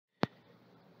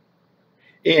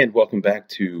And welcome back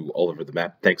to All Over the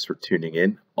Map. Thanks for tuning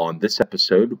in. On this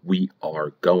episode, we are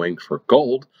going for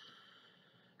gold.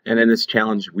 And in this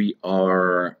challenge, we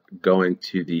are going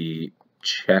to the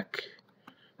Czech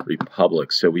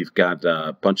Republic. So we've got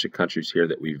a bunch of countries here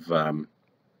that we've gotten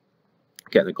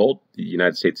the gold. The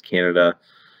United States, Canada,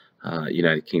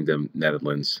 United Kingdom,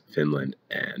 Netherlands, Finland,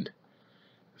 and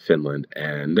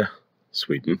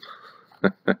Sweden.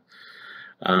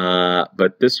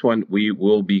 But this one, we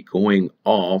will be going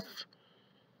off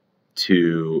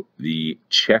to the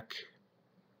Czech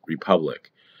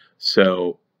Republic.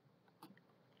 So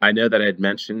I know that I had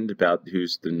mentioned about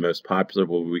who's the most popular.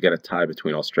 Well, we got a tie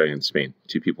between Australia and Spain.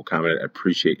 Two people commented. I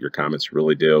appreciate your comments,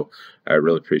 really do. I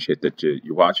really appreciate that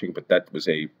you're watching, but that was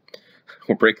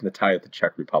we're breaking the tie at the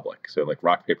Czech Republic. So like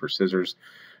rock, paper, scissors,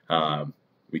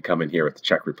 we come in here with the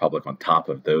Czech Republic on top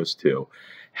of those two.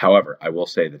 However, I will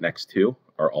say the next two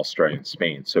are Australia and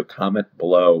Spain. So comment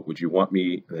below, would you want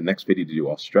me in the next video to do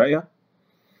Australia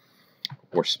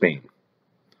or Spain?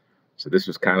 So this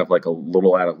was kind of like a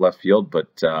little out of left field,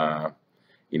 but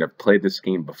played this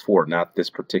game before, not this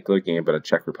particular game, but a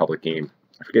Czech Republic game.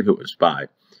 I forget who it was by,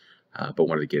 but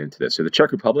wanted to get into this. So the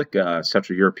Czech Republic,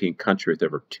 Central European country with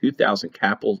over 2,000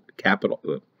 castles.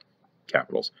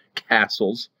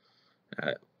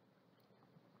 It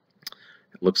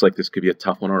looks like this could be a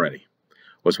tough one already.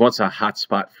 Was once a hot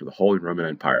spot for the Holy Roman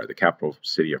Empire. The capital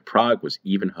city of Prague was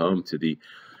even home to the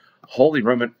Holy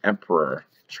Roman Emperor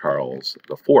Charles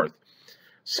IV.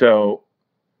 So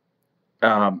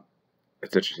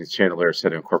it's interesting. The chandelier said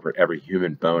to incorporate every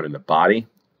human bone in the body.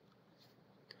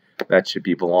 That should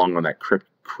belong on that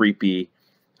creepy,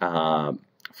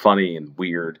 funny, and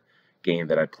weird game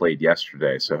that I played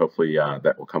yesterday. So hopefully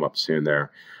that will come up soon there.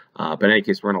 But in any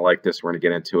case, we're going to like this. We're going to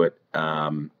get into it.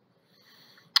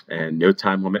 And no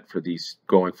time limit for these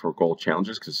going for gold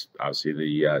challenges, because obviously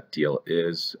the deal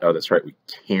is, oh, that's right, we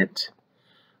can't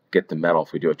get the medal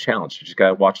if we do a challenge. You just got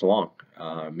to watch along,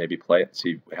 maybe play it and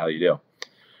see how you do.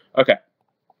 Okay.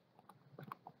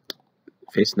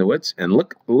 Facing the woods. And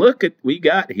look at we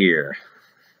got here.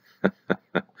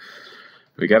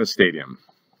 We got a stadium.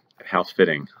 How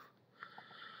fitting.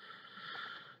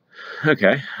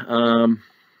 Okay.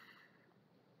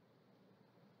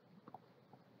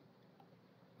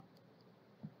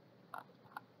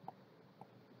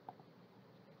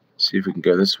 See if we can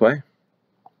go this way.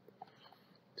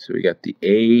 So we got the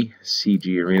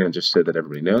ACG Arena, just so that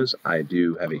everybody knows. I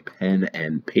do have a pen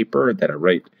and paper that I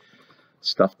write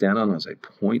stuff down on as a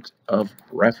point of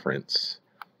reference.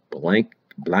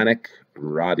 Blanek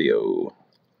Radio. All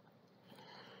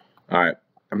right.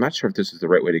 I'm not sure if this is the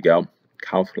right way to go.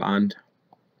 Kaufland.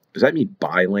 Does that mean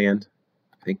buy land?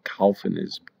 I think Kaufen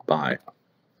is buy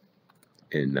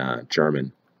in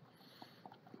German.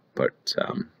 But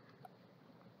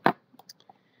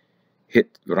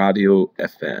Hit Radio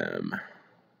FM.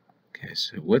 Okay,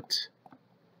 so what?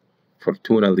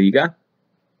 Fortuna Liga.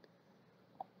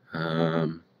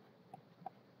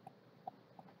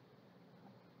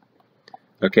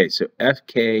 Okay, so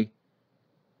FK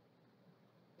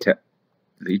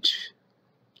Leach.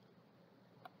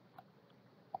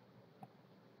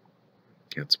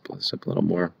 Let's pull this up a little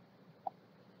more.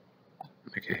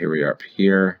 Okay, here we are up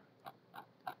here.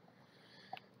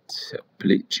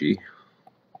 Teplici.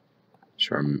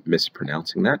 Sure I'm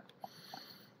mispronouncing that.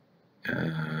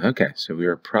 Okay, so we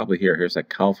are probably here. Here's that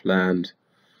Kaufland.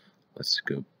 Let's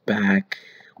go back.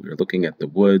 We were looking at the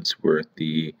woods. We're at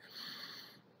the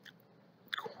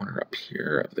corner up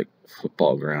here of the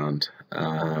football ground.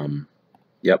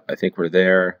 Yep, I think we're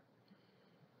there.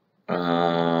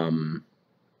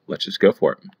 Let's just go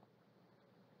for it.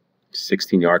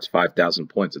 16 yards, 5,000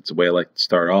 points. It's the way I like to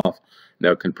start off.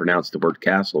 No can pronounce the word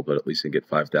castle, but at least I get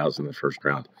 5,000 in the first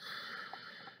round.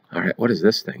 All right, what is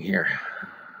this thing here?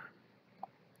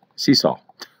 Seesaw.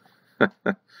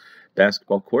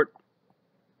 Basketball court.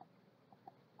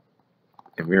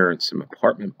 And we are in some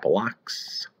apartment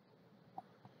blocks.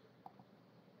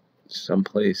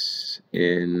 Someplace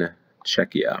in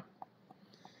Czechia.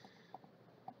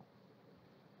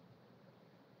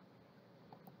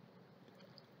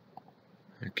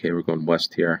 Okay, we're going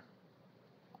west here.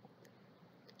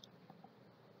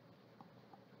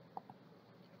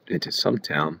 Into some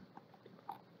town.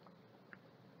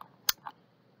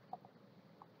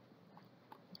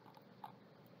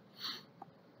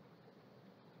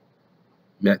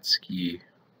 Metsky.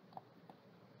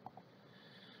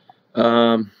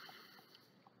 Ooh,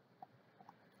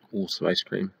 some ice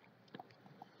cream.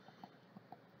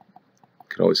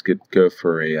 Could always go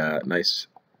for a nice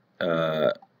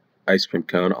ice cream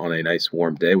cone on a nice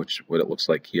warm day, which is what it looks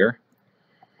like here.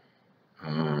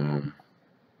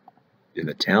 in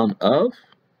the town of?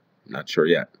 Not sure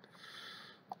yet.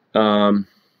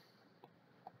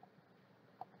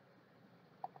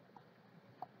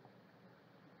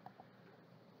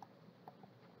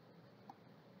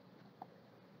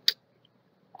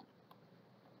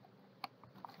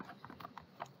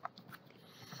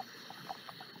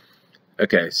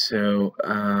 Okay, so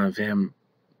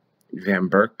Van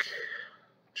Burk,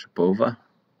 Trabova.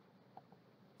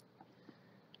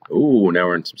 Ooh, now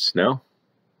we're in some snow.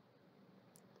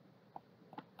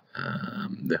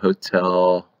 The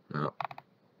hotel. Oh.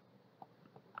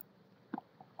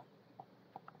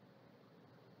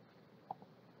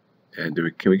 And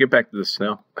can we get back to the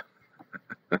snow?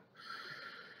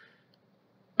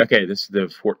 Okay, this is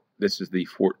the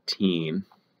 14.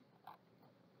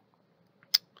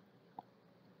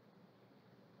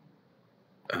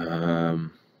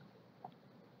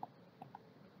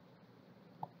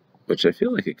 Which I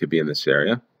feel like it could be in this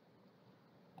area.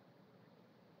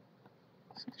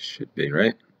 It should be,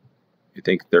 right? You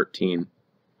think 13,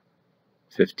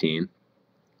 15,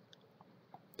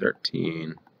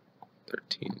 13,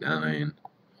 13, 9,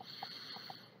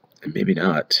 and maybe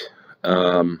not.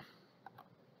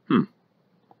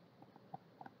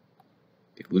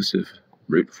 Elusive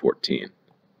Route 14.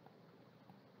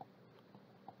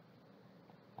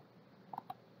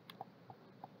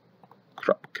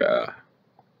 Krupka.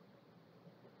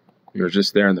 We were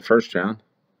just there in the first round.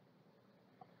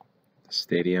 The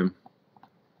stadium.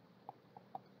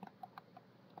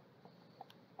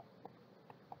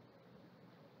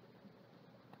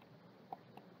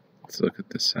 Let's look at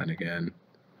this sign again.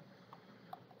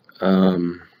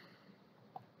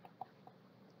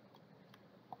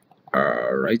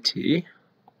 Alrighty.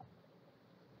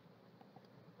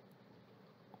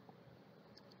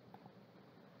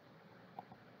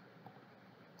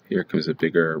 Here comes a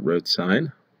bigger road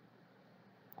sign.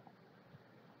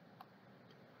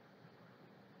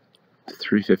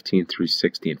 315,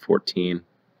 360, and 14.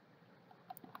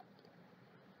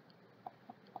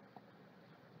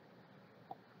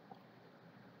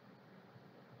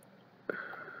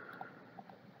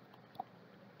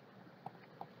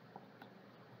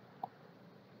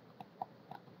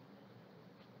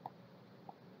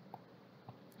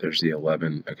 There's the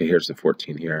 11. Okay, here's the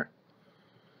 14 here.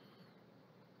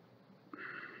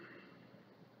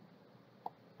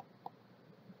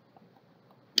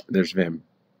 There's Van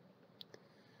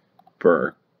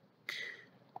Burk.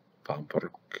 Van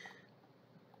Burk.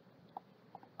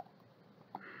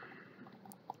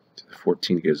 The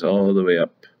 14 goes all the way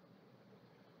up.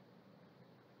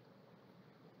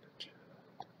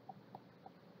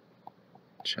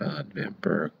 Chad Van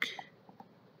Burk.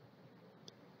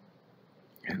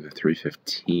 And the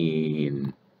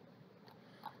 315.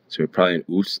 So we're probably in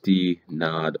Ústí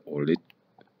nad Orlicí.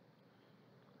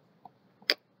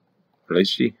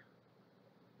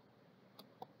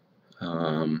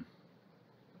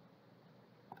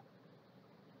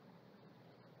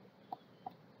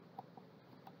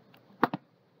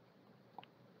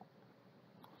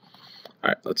 All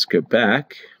right, let's go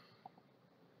back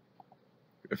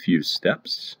a few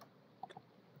steps.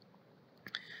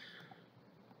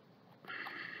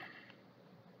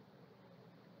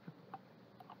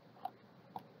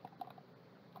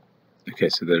 Okay,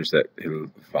 so there's that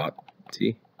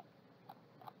Hilvati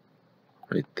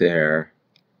right there.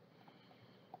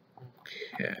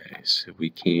 Okay, so we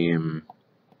came.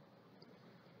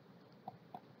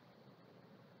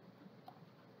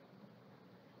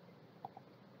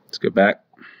 Let's go back.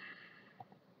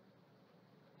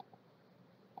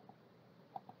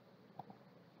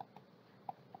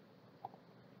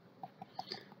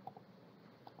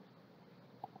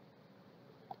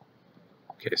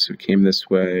 Okay, so we came this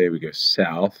way, we go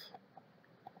south,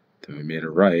 then we made a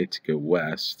right to go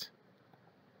west.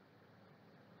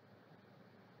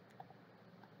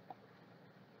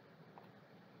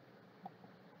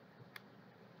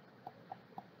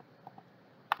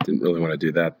 Didn't really want to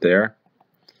do that there.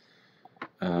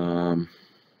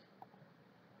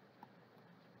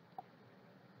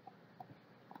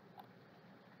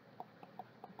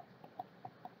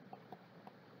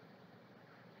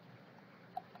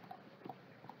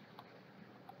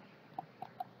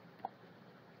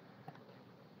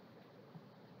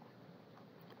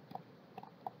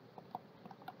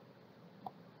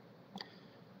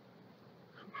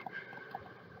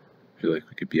 I feel like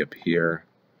we could be up here.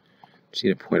 Just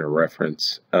need a point of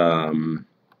reference.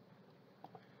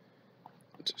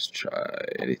 Just try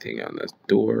anything on this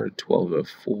door.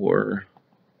 1204.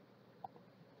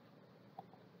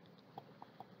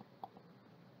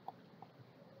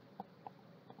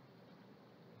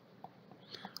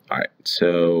 All right,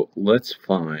 so let's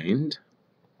find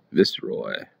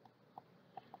Viceroy.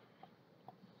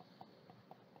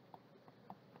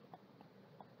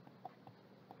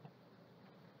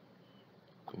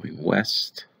 Going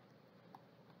west.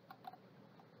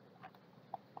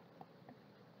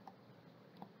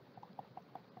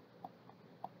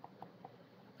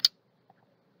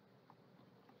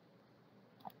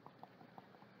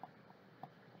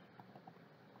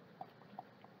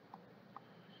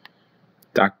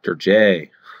 Dr. J.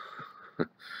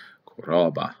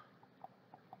 Cordoba.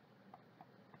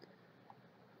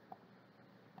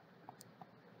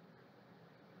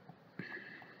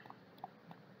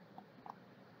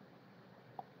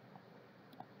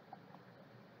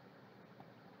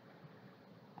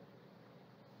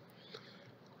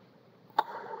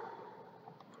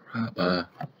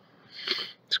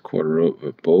 It's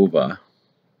Cordova.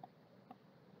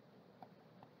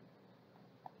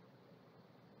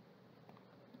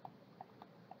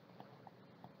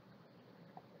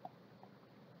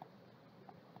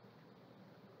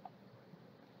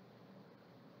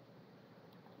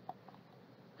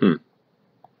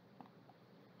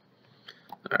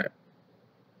 All right.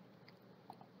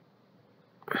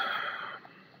 I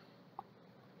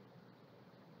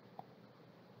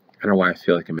don't know why I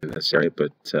feel like I'm in this area,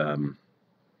 but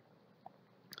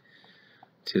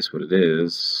it is what it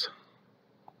is.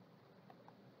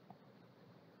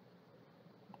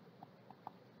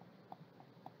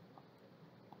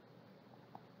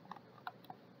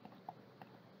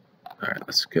 All right,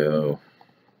 let's go.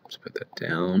 Let's put that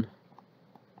down.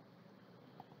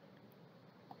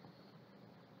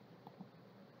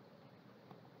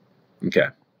 Okay.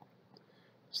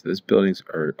 So those buildings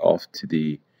are off to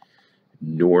the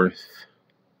north,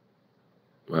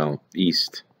 well,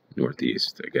 east,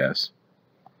 northeast, I guess.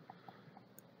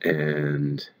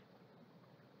 And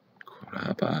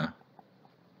Cordoba.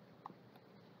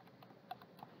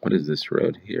 What is this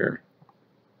road here?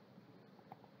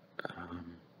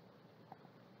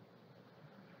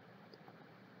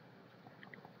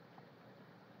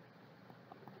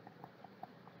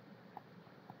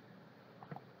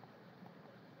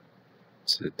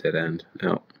 It's a dead end.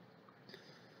 No.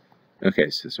 Okay,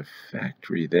 so there's a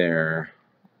factory there.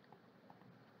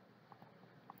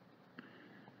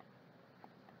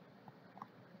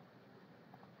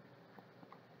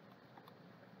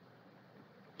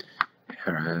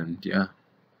 And yeah.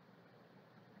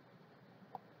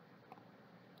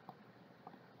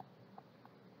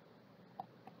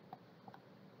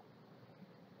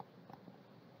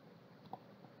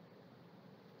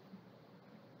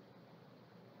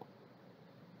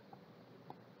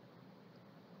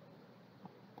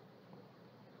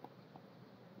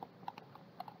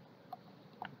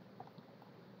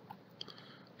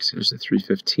 So there's a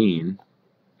 315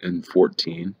 and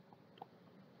 14.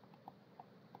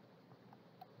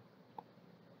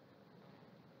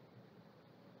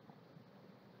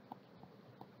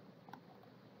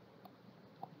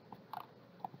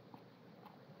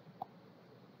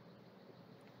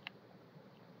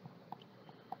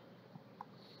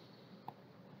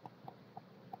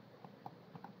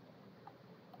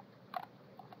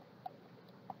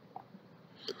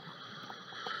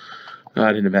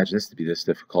 I didn't imagine this to be this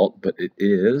difficult, but it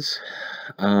is.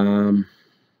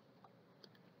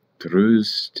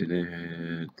 Druz.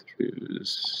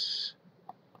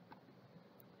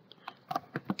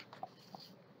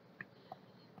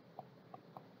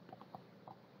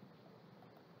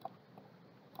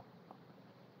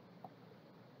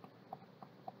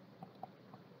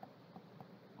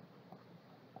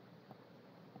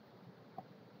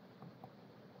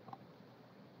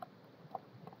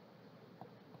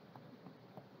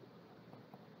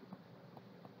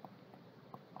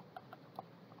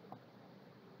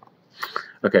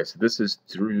 Okay, so this is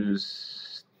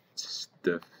Druz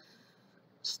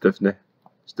Stefne.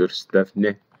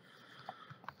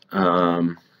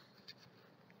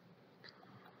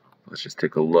 Let's just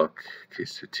take a look. Okay,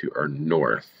 so to our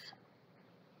north.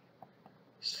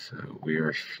 So we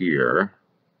are here,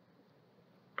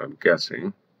 I'm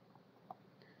guessing.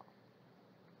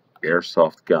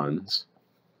 Airsoft guns.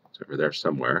 It's over there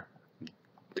somewhere. I'm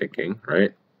thinking,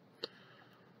 right?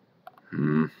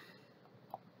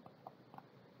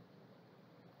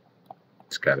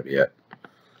 It's got to be it.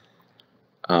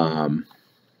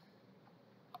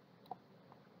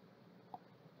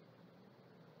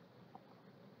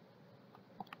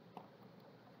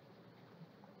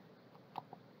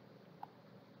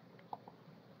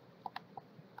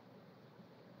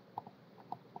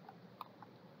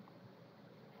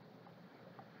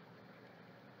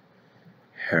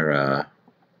 Hera.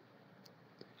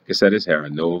 I guess that is Hera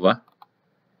Nova.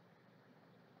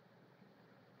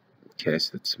 Okay,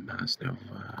 so that's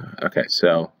Masnova. Okay,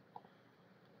 so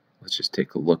let's just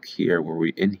take a look here. Were we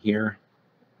in here?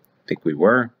 I think we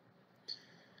were.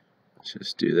 Let's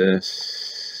just do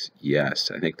this. Yes,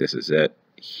 I think this is it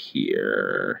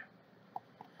here.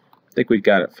 I think we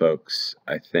got it, folks.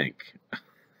 I think.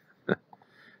 I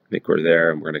think we're there,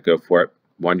 and we're going to go for it.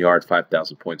 1 yard,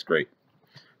 5,000 points. Great.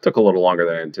 Took a little longer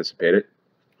than I anticipated,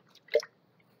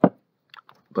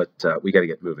 but we got to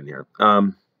get moving here.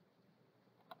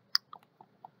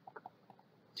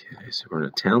 Okay, so we're in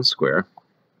a town square.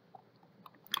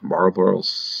 Marlboro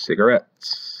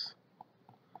cigarettes.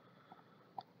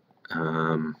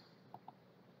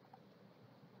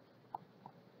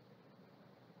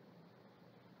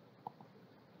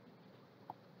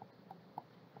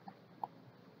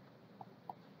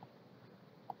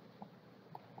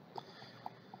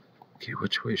 Okay,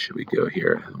 which way should we go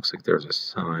here? It looks like there's a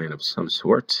sign of some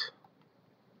sort.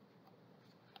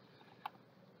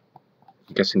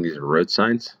 I'm guessing these are road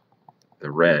signs.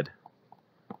 They're red.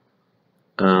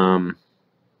 Hotel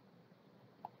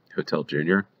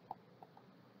Junior.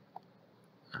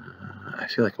 I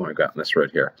feel like I want to go out on this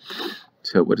road here.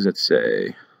 So what does it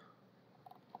say?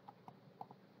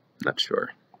 Not sure.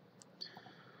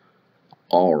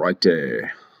 All right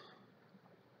there.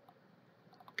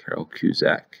 Carol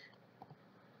Cusack.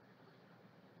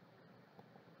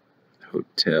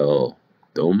 Hotel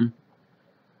Dome.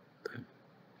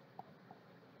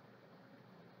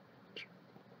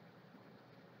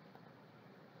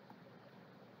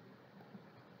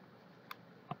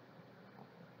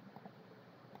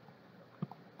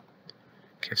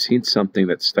 I've seen something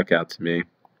that stuck out to me.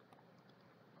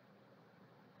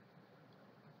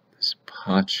 This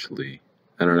Potchley.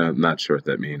 I don't know. I'm not sure what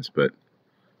that means, but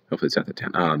hopefully it's not the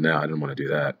town. Oh, no, I didn't want to do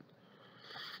that.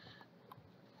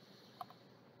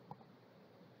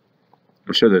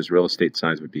 I'm sure those real estate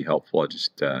signs would be helpful. I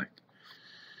just not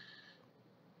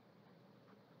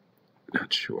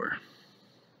sure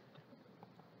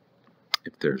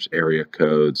if there's area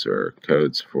codes or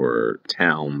codes for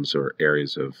towns or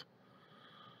areas of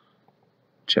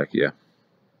Czechia.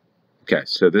 Okay,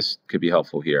 so this could be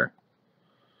helpful here.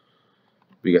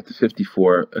 We got the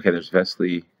 54. Okay, there's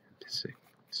Vesely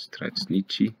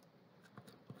Stracnici,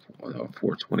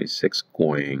 426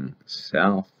 going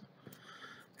south.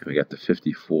 And we got the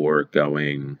 54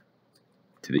 going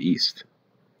to the east.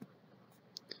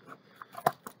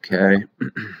 Okay.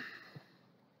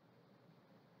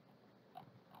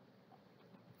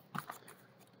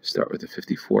 Start with the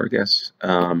 54, I guess.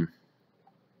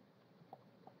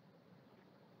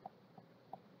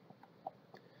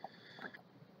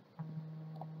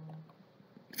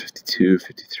 52,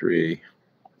 53,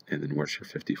 and then where's your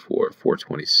 54?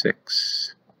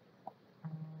 426.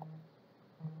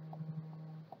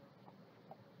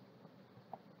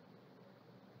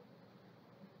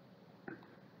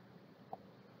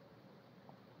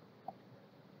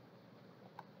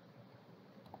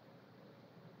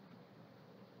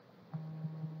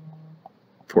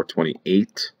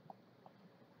 $428.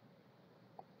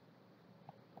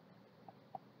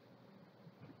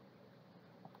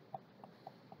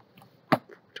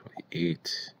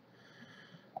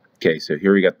 Okay, so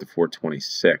here we got the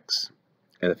 426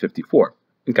 and the 54.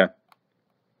 Okay.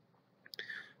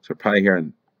 So we're probably here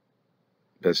in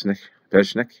Beznik.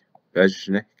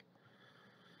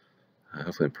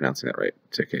 Hopefully I'm pronouncing that right.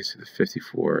 It's okay, so the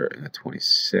 54 and the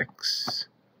 26.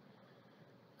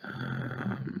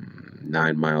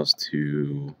 9 miles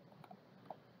to,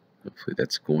 hopefully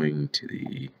that's going to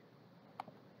the,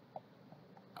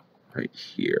 right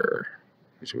here.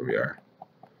 Here's where we are.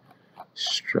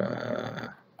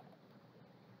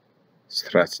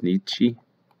 Stracnici.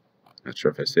 Not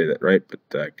sure if I say that right, but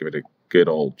give it a good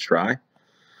old try.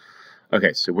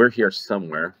 Okay, so we're here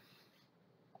somewhere.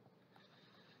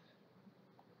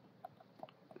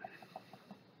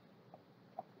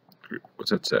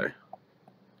 What's that say?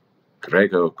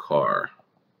 Grego car.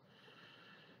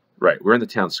 Right, we're in the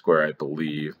town square, I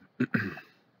believe,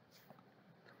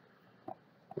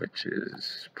 which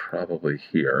is probably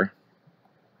here.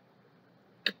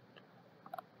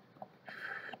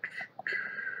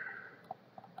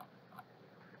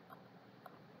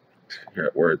 Here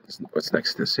at where what's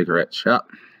next to the cigarette shop.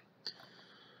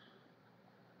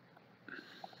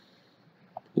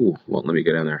 Ooh, won't let me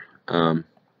get in there.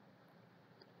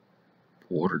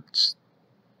 Words.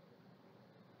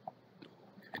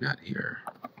 Maybe not here.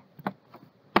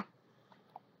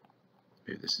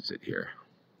 Maybe this is it here.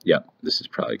 Yep, this is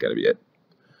probably got to be it.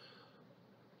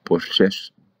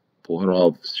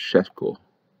 Borovshevko.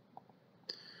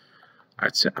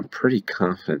 Alright, so I'm pretty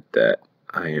confident that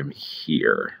I am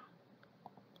here.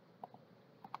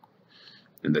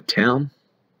 in the town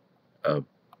of,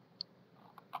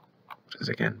 what is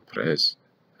it again?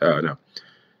 Oh no,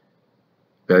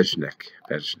 Bezhnik.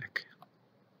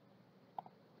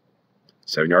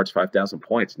 7 yards, 5,000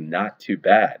 points. Not too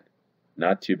bad.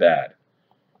 Not too bad.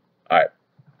 All right.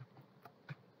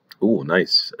 Ooh,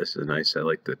 nice. This is nice. I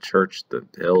like the church, the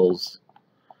hills.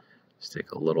 Let's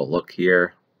take a little look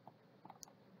here.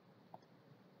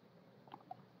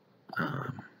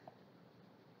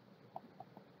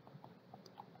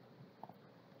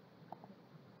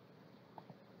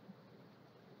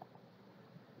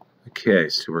 Okay,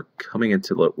 so we're coming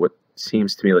into what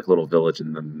seems to me like a little village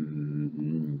in the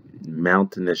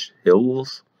mountainous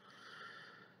hills.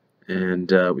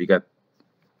 And we got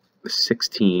the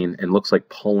 16, and looks like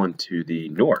Poland to the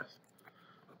north.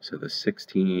 So the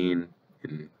 16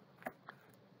 in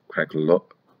Kraglovich.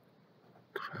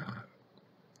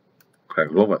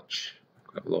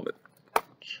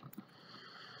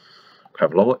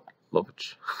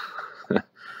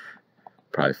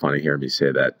 Probably funny hearing me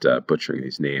say that, butchering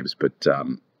these names, but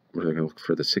we're going to look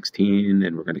for the 16,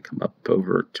 and we're going to come up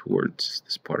over towards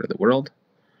this part of the world.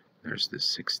 There's the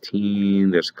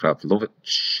 16, there's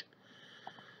Kraglovich,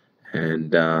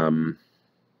 and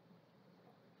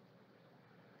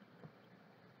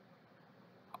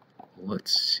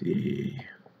let's see.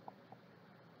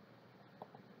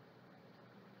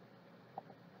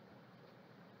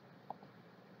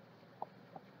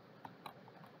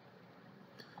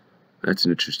 That's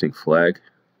an interesting flag.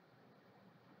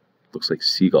 Looks like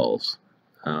seagulls.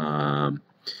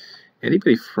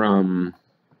 Anybody from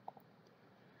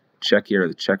Czechia or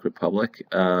the Czech Republic?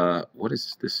 What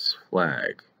is this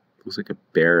flag? Looks like a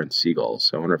bear and seagulls.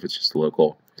 So I wonder if it's just a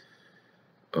local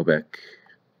Obek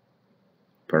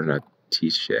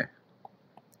Barnatice.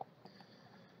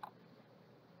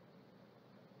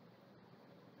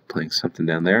 Playing something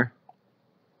down there.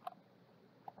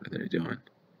 What are they doing?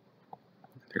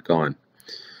 They're gone.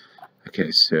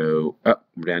 Okay, so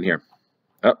we're down here.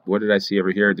 What did I see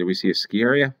over here? Did we see a ski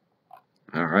area?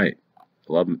 All right.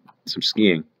 Love some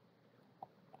skiing.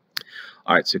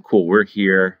 All right, so cool. We're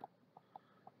here.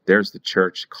 There's the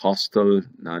church, Kostel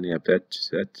Nania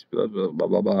Betchet, blah, blah, blah,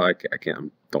 blah, blah. I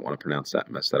don't want to pronounce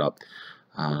that, mess that up.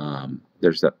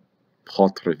 There's that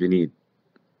Potrevini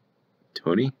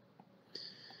Tony.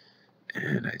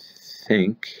 And I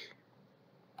think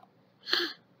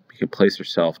we can place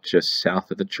ourselves just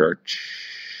south of the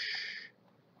church.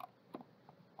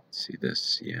 Let's see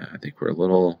this. Yeah, I think we're a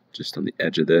little just on the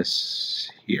edge of this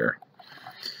here.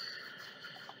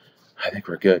 I think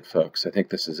we're good, folks. I think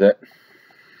this is it.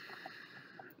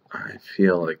 I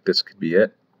feel like this could be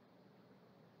it.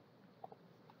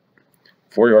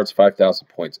 4 yards, 5,000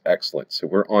 points. Excellent. So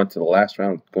we're on to the last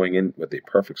round, going in with a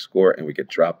perfect score, and we get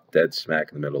dropped dead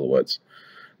smack in the middle of the woods.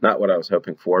 Not what I was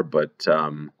hoping for, but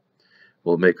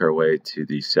we'll make our way to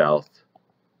the southeast.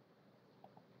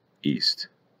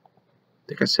 I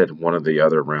think I said one of the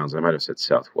other rounds. I might have said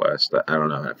southwest. I don't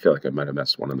know. I feel like I might have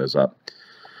messed one of those up.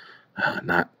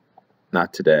 Not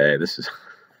today. This is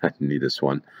I need this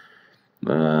one.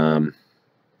 So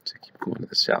keep going to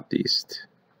the southeast.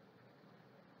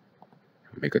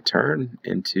 Make a turn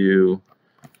into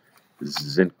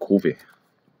Zinkovi.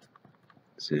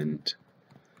 So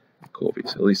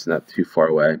at least not too far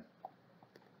away.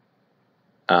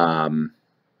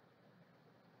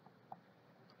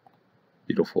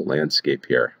 Beautiful landscape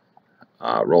here.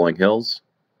 Rolling hills.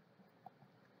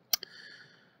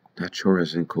 Not sure where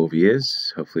Zinkovi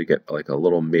is. Hopefully get like a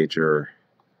little major.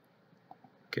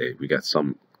 Okay, we got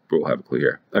some. We'll have a clue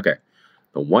here. Okay,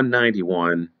 the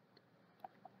 191.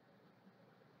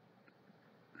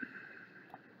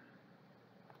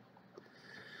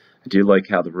 I do like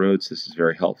how the roads, this is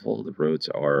very helpful. The roads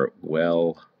are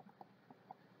well,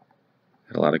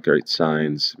 a lot of great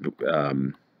signs.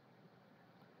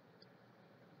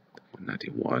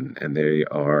 191, and they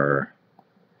are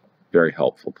very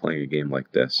helpful playing a game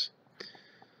like this.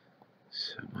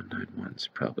 So 191 is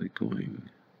probably going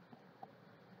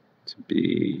to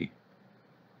be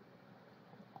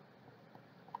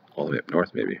all the way up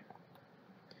north, maybe.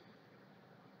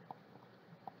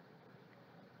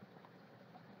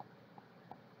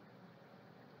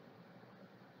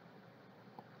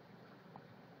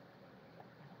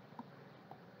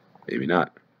 Maybe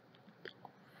not.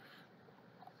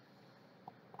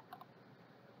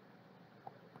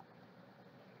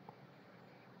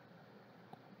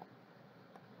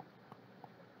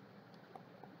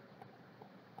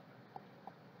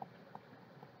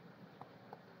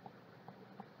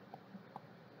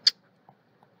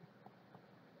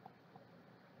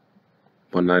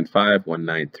 One 195,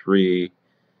 193.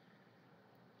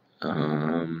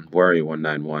 Where are you?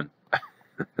 191.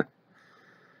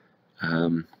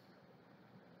 um,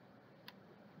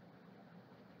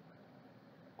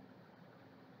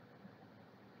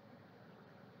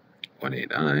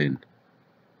 189.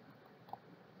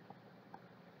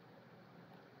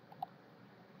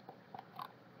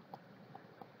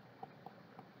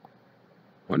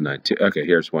 Okay,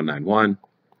 here's 191.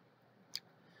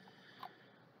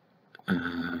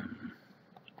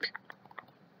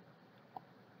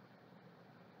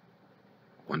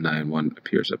 191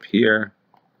 appears up here.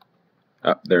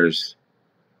 Oh, there's,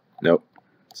 nope,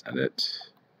 is that it?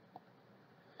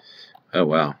 Oh,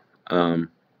 wow. Oh,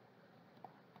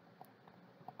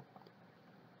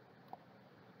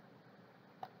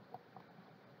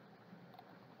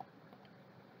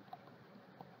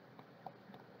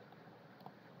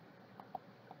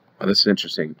 this is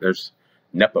interesting. There's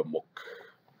Nepomuk,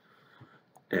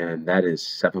 and that is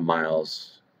 7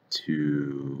 miles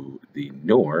to the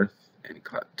north, and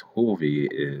Klatovy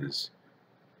is,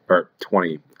 or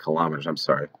 20 kilometers, I'm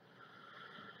sorry.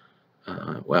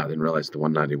 Wow, I didn't realize the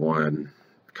 191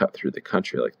 cut through the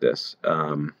country like this.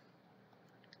 I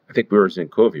think we were in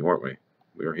Kovy, weren't we?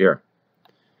 We were here.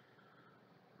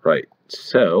 Right,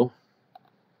 so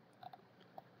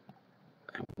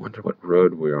I wonder what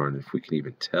road we're on, if we can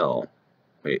even tell.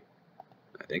 Wait,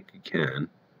 I think we can.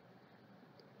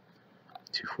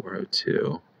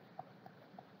 2402.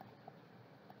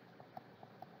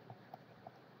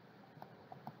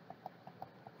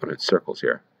 When it circles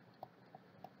here.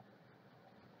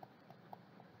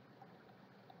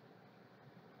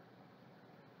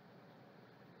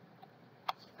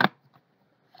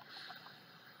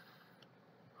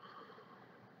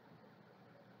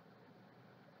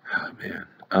 Oh, man.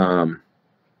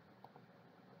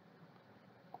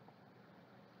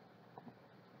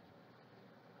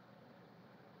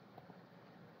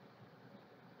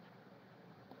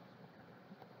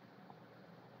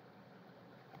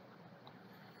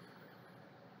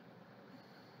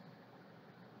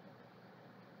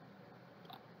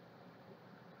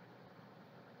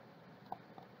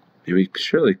 We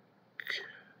surely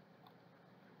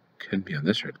couldn't be on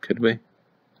this road, could we?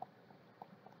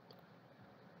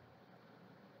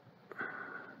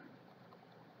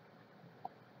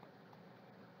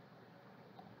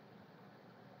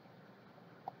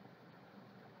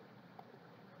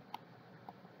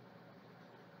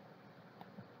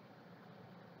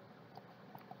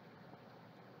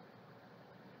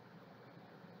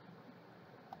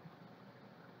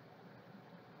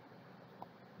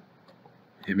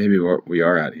 Yeah, maybe we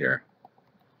are out here.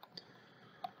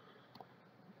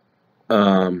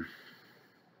 And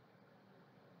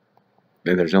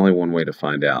there's only one way to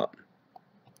find out.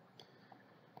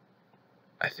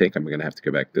 I think I'm going to have to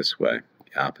go back this way,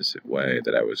 the opposite way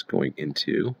that I was going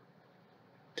into,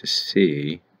 to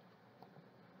see.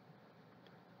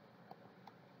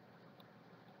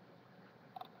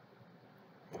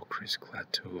 Oh, Chris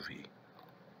Klatovy.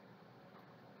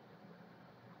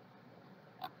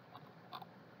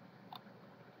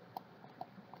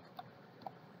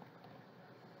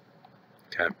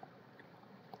 Okay.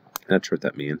 Not sure what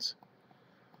that means.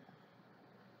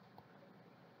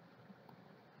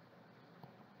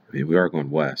 I mean, we are going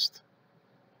west.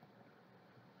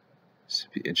 This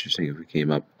would be interesting if we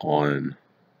came up on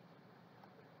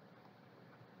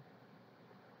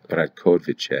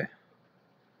Radkovice.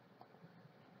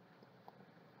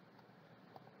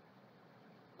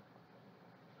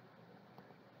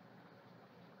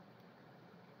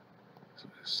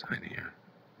 Sign here.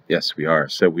 Yes, we are.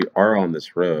 So we are on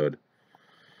this road.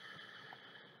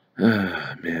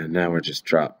 Man, now we're just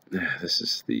dropped. This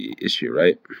is the issue,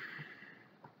 right?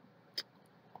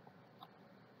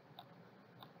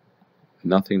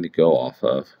 Nothing to go off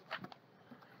of.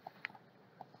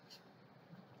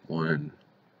 1,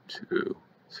 2,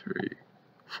 3,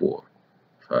 4,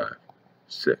 5,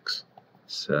 6,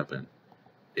 7,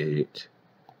 8,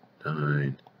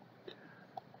 9,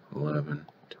 11,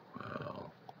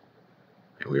 12.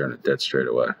 And we are on a dead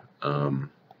straightaway.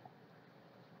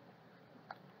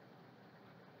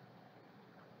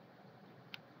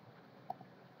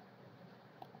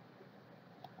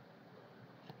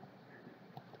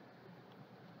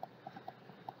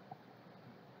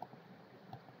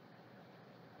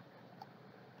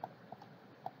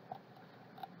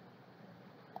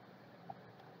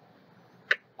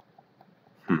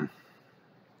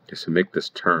 Okay, so make this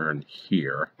turn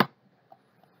here.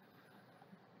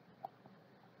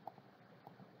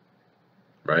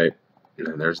 Right?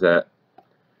 And there's that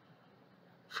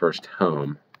first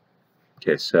home.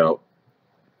 Okay, so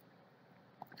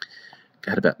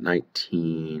got about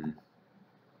 19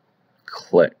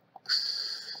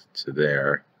 clicks to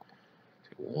there.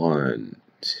 1,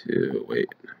 to, wait.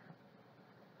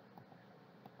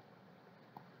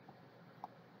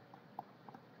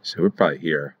 So we're probably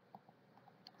here.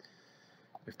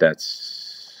 If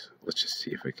that's, let's just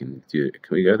see if we can do it.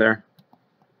 Can we go there?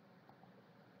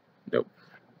 Nope.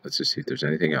 Let's just see if there's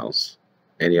anything else.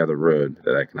 Any other road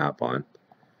that I can hop on.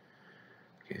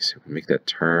 Okay, so we make that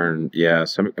turn. Yeah,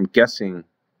 so I'm guessing.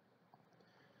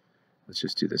 Let's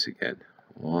just do this again.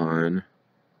 1,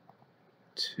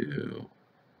 2,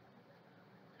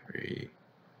 3,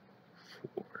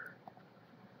 4,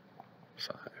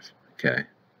 5. Okay.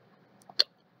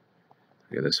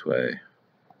 Go this way.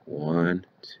 1,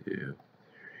 2, 3, 4, 5,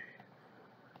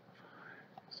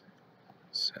 6,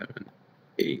 7,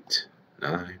 8,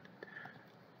 9, 10,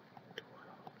 12,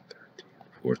 13,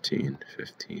 14,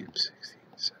 15, 16,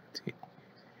 17,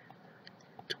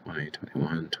 20,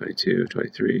 21, 22,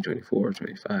 23, 24,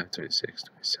 25, 26,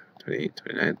 27, 28,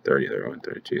 29, 30, 31,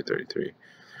 32, 33,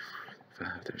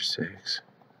 35, 36.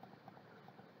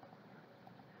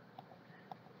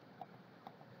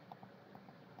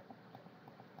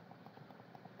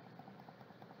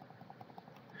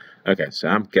 Okay, so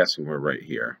I'm guessing we're right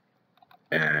here.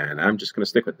 And I'm just going to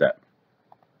stick with that.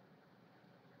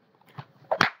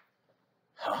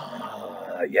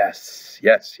 Yes,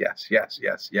 yes, yes, yes,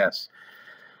 yes, yes.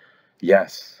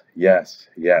 Yes, yes,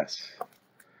 yes.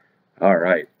 All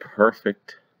right,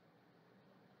 perfect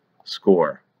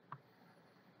score.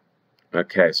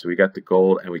 Okay, so we got the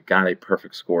gold and we got a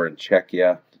perfect score in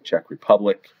Czechia, the Czech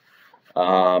Republic.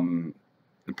 I'm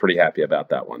pretty happy about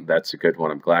that one. That's a good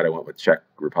one. I'm glad I went with Czech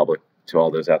Republic. To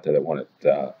all those out there that wanted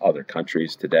other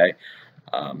countries today,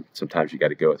 sometimes you got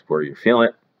to go with where you're feeling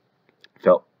it.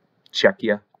 Felt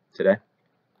Czechia today.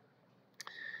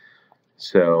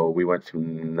 So we went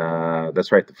from,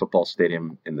 that's right, the football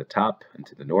stadium in the top and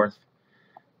to the north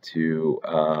to,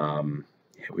 yeah,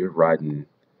 we were riding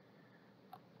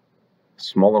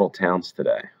small little towns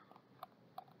today,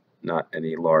 not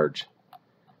any large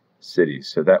cities.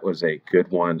 So that was a good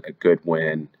one, a good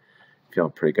win.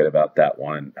 Feeling pretty good about that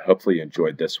one. Hopefully you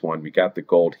enjoyed this one. We got the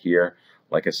gold here.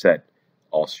 Like I said,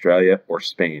 Australia or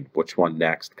Spain, which one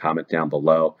next? Comment down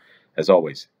below. As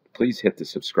always, please hit the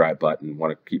subscribe button.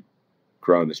 Want to keep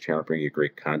growing this channel, bringing you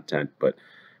great content. But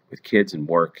with kids and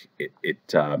work, it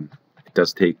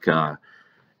does take,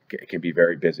 it can be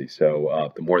very busy.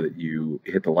 So the more that you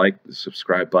hit the like, the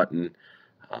subscribe button,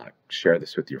 share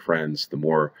this with your friends, the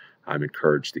more I'm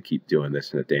encouraged to keep doing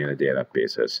this on a day out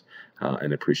basis,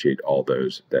 and appreciate all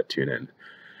those that tune in.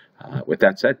 With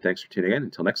that said, thanks for tuning in.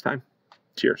 Until next time,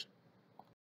 cheers.